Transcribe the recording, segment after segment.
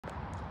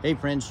Hey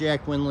friends,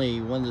 Jack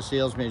Winley, one of the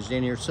sales managers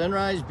down here.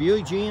 Sunrise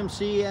Buick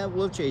GMC at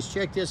Wolf Chase.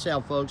 Check this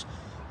out, folks.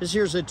 This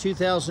here's a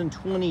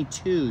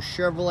 2022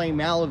 Chevrolet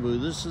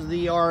Malibu. This is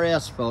the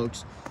RS,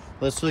 folks.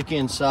 Let's look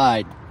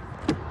inside.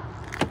 Look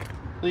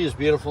at this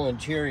beautiful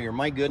interior.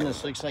 My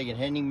goodness, looks like it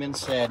hadn't even been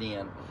sat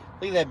in.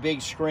 Look at that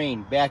big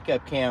screen,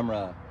 backup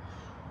camera,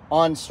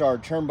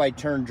 OnStar,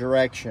 turn-by-turn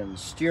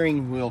directions,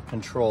 steering wheel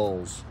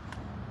controls.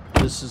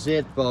 This is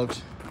it,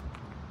 folks.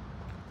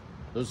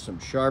 Those are some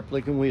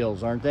sharp-looking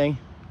wheels, aren't they?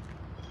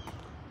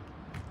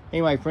 Hey,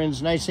 my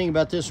friends, nice thing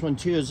about this one,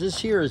 too, is this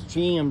here is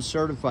GM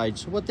certified.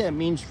 So what that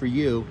means for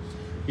you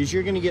is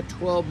you're going to get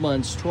 12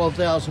 months,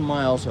 12,000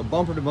 miles of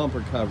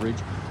bumper-to-bumper coverage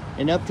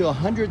and up to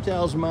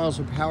 100,000 miles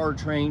of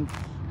powertrain,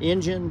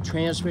 engine,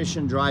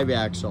 transmission, drive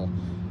axle.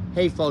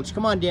 Hey, folks,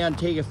 come on down,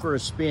 take it for a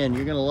spin.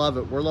 You're going to love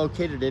it. We're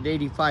located at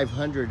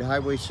 8500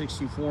 Highway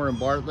 64 in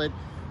Bartlett,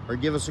 or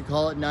give us a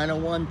call at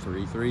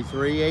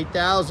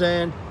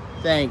 901-333-8000.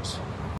 Thanks.